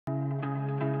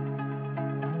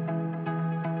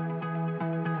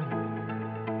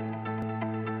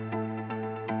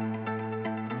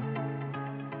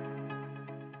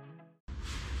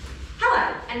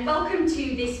and welcome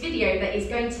to this video that is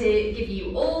going to give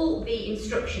you all the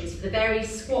instructions for the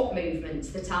various squat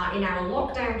movements that are in our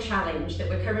lockdown challenge that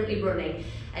we're currently running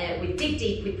with Dig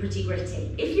Deep with Pretty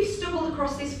Gritty. If you've stumbled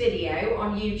across this video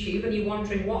on YouTube and you're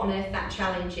wondering what on earth that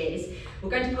challenge is, we're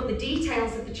going to put the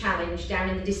details of the challenge down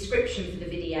in the description for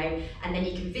the video, and then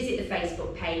you can visit the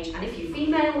Facebook page, and if you're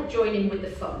female, join in with the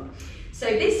fun. So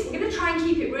this, we're going to try and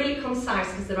keep it really concise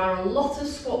because there are a lot of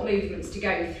squat movements to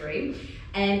go through.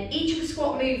 Each of the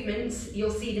squat movements,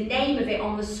 you'll see the name of it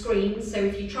on the screen, so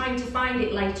if you're trying to find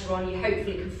it later on, you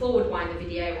hopefully can forward wind the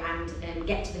video and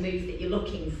get to the move that you're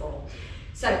looking for.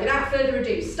 So without further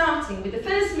ado, starting with the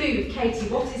first move, Katie,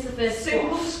 what is the first squat?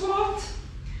 Simple squat,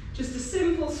 just a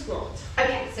simple squat.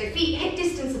 Okay, so feet hip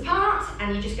distance apart,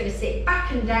 and you're just going to sit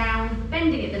back and down,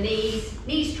 bending at the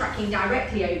knees tracking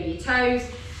directly over your toes.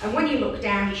 And when you look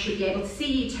down, you should be able to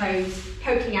see your toes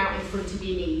poking out in front of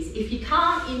your knees. If you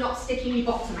can't, you're not sticking your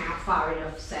bottom out far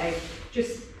enough. So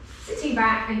just sitting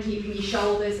back and keeping your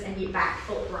shoulders and your back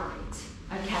upright.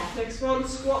 Okay. Next one,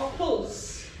 squat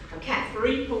pulse. Okay.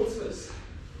 3 pulses.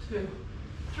 2,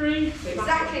 3.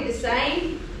 Exactly the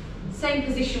same. Same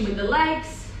position with the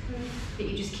legs, but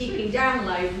you're just keeping down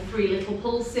low for 3 little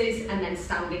pulses and then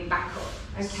standing back up.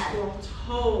 Okay. Squat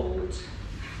hold.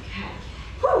 Okay.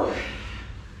 Whew.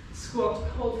 Squat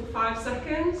hold for 5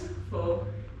 seconds. 4,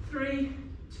 3,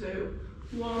 2,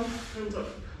 1, and up.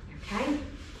 Okay.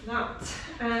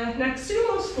 That. Next,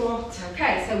 sumo squat.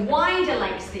 Okay, so wider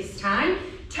legs this time.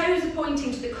 Toes are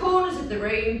pointing to the corners of the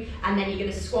room, and then you're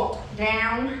going to squat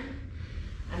down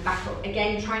and back up.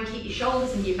 Again, try and keep your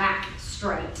shoulders and your back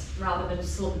straight rather than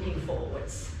slumping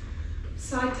forwards.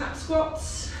 Side tap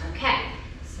squats. Okay,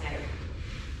 so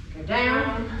go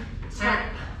down,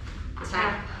 tap,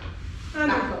 tap, and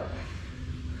back up.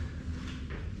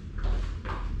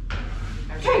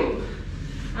 Okay.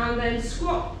 And then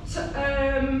squat,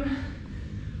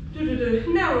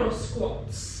 narrow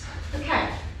squats. Okay,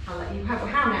 I'll let you have,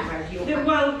 how narrow do you want?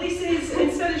 Well, this is,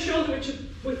 instead of shoulder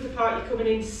width apart, you're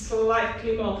coming in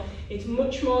slightly more. It's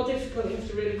much more difficult. You have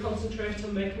to really concentrate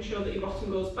on making sure that your bottom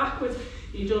goes backwards.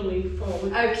 You don't lean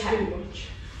forward too much.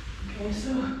 Okay,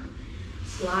 so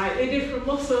slightly different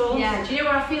muscles. Yeah, do you know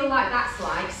what I feel like that's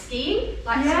like? Skiing?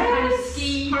 Like some kind of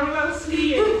ski. Parallel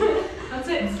skiing. That's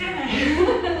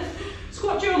it.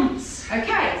 Squat jumps.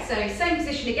 Okay, so same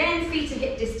position again, feet are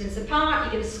hip distance apart.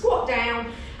 You're going to squat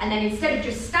down, and then instead of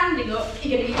just standing up,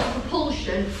 you're going to use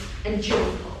propulsion and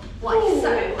jump up, like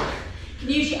so. You can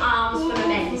use your arms for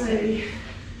momentum.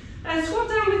 And squat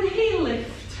down with a heel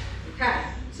lift. Okay.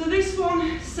 So this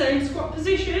one, same squat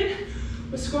position.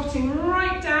 We're squatting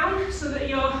right down so that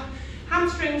your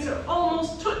hamstrings are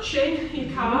almost touching your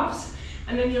calves,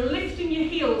 and then you're lifting your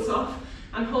heels off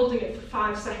and holding it for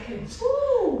 5 seconds.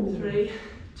 Ooh. 3, 2,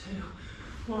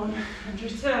 1, and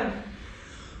return.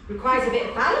 Requires a bit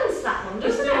of balance, that one,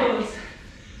 doesn't it?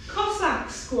 Cossack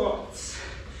squats.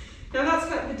 Now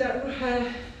that's like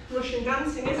the Russian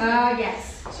dancing, isn't it?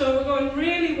 Yes. So we're going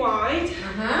really wide.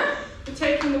 Uh-huh. We're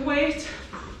taking the weight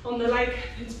on the leg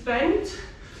that's bent.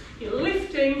 You're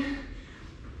lifting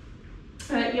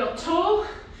your toe,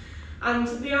 and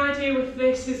the idea with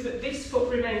this is that this foot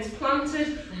remains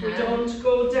planted. We don't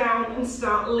go down and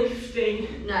start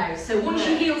lifting. No, so once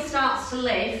your heel starts to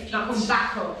lift, you come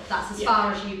back up. That's as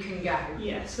far as you can go.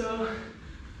 Yeah, so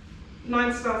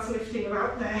mine starts lifting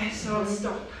about there, so I'll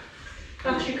stop.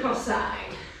 That's your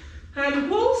Cossack.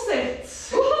 And wall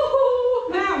sits.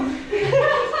 Now, those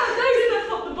are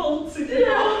not the bolts in the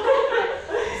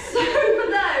So for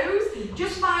those,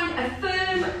 just find a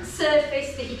firm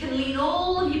surface that you can lean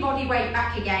all of your body weight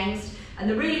back against, and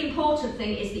the really important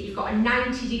thing is that you've got a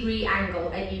 90-degree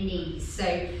angle at your knees. So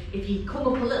if you come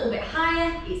up a little bit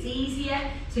higher, it's easier.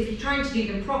 So if you're trying to do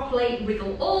them properly,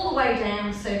 wriggle all the way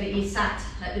down so that you're sat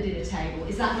at the dinner table.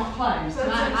 Is that not close?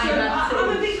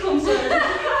 I'm a bit concerned.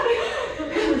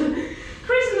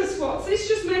 Prisoner squats, this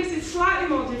just makes it slightly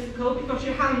more difficult because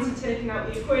your hands are taken out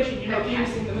of the equation. You're not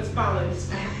using them as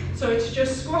balance. So it's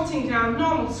just squatting down,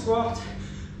 normal squat,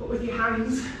 but with your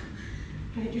hands,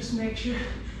 and it just makes you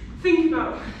think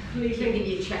about leaving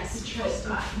your chest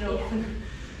back and open.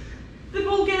 The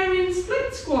Bulgarian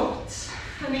split squat.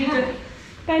 I need a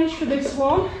bench for this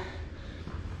one.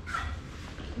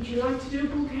 Would you like to do a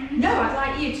Bulgarian? No, I'd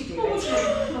like you to do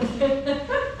it.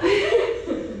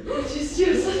 Which is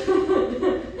just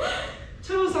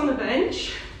toes on the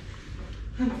bench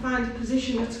and find a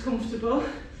position that's comfortable.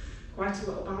 Quite a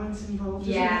lot of balance involved,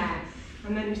 isn't it?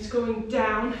 And then it's going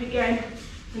down again,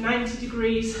 the 90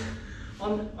 degrees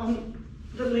on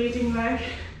the leading leg,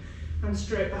 and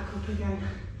straight back up again.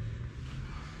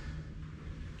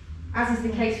 as is the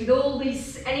case with all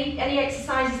these, any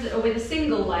exercises that are with a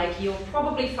single leg, you'll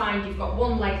probably find you've got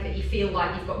one leg that you feel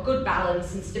like you've got good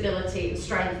balance and stability and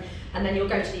strength, and then you'll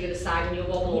go to the other side and you'll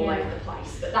wobble all over the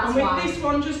place. But that's why. And with this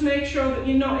one, just make sure that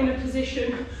you're not in a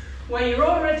position where you're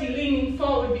already leaning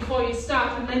forward before you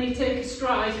start, and then you take a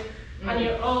stride and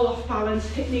you're all off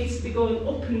balance. It needs to be going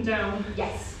up and down.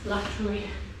 Yes. Laterally.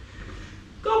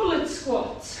 Goblet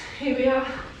squats. Here we are.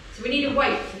 So we need a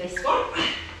weight for this one.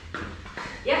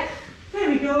 Yep. There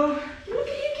we go. Look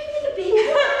at you giving me the big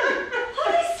one.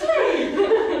 Honestly.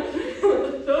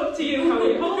 It's up to you how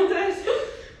you hold it,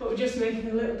 but we're just making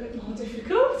it a little bit more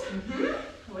difficult.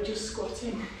 And we're just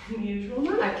squatting in the usual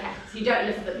manner. Okay, so you don't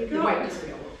lift the weight, doesn't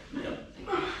go up. No.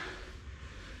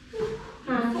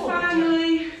 And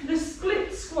finally, the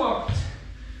split squat,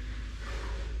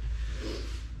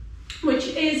 which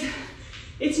is,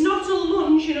 it's not a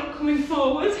lunge, you're not coming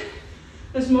forward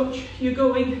as much, you're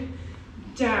going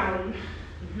down.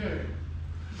 Okay.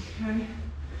 Try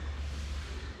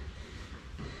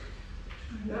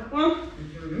that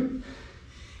one.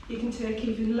 You can take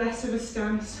even less of a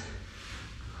stance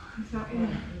with that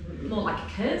one. More like a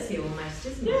curtsy almost,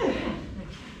 isn't it? Yeah.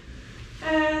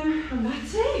 Okay. And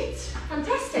that's it.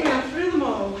 Fantastic. We are through them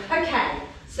all. Okay,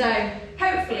 so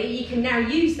hopefully you can now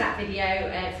use that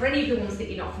video for any of the ones that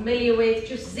you're not familiar with.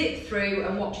 Just zip through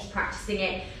and watch us practicing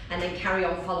it, and then carry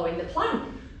on following the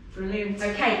plan. Brilliant.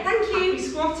 Okay, thank you. Happy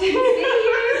squatting. See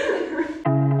you.